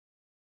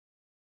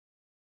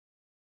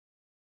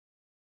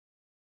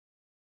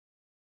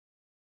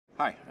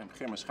Hi, I'm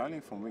Germa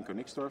Schuiling from Wincor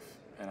Nixdorf,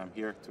 and I'm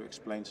here to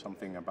explain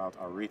something about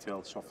our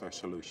retail software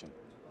solution.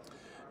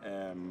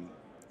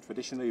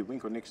 Traditionally,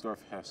 Wincor Nixdorf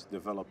has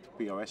developed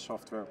POS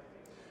software,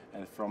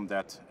 and from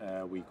that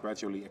we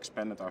gradually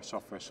expanded our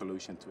software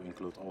solution to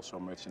include also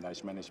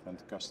merchandise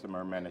management,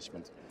 customer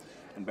management,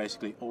 and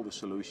basically all the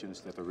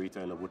solutions that a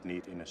retailer would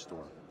need in a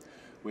store.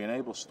 We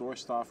enable store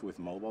staff with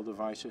mobile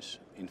devices,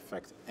 in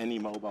fact any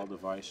mobile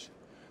device,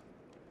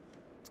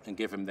 and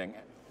give them then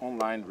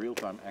online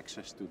real-time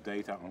access to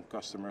data on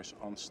customers,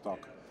 on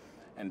stock,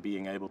 and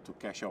being able to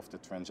cash off the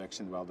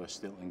transaction while they're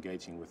still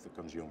engaging with the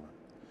consumer.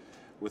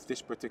 With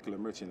this particular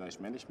merchandise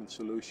management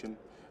solution,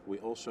 we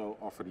also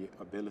offer the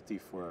ability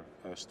for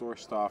store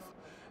staff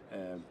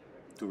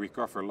to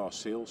recover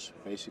lost sales,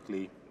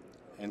 basically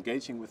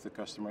engaging with the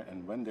customer,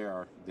 and when they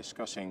are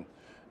discussing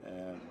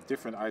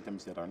different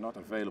items that are not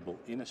available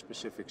in a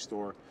specific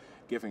store,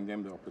 giving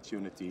them the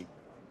opportunity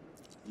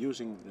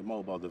using the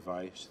mobile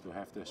device to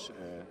have this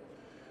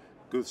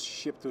goods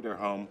shipped to their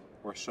home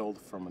or sold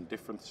from a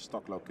different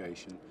stock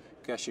location,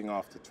 cashing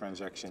off the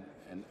transaction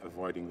and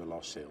avoiding the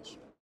lost sales.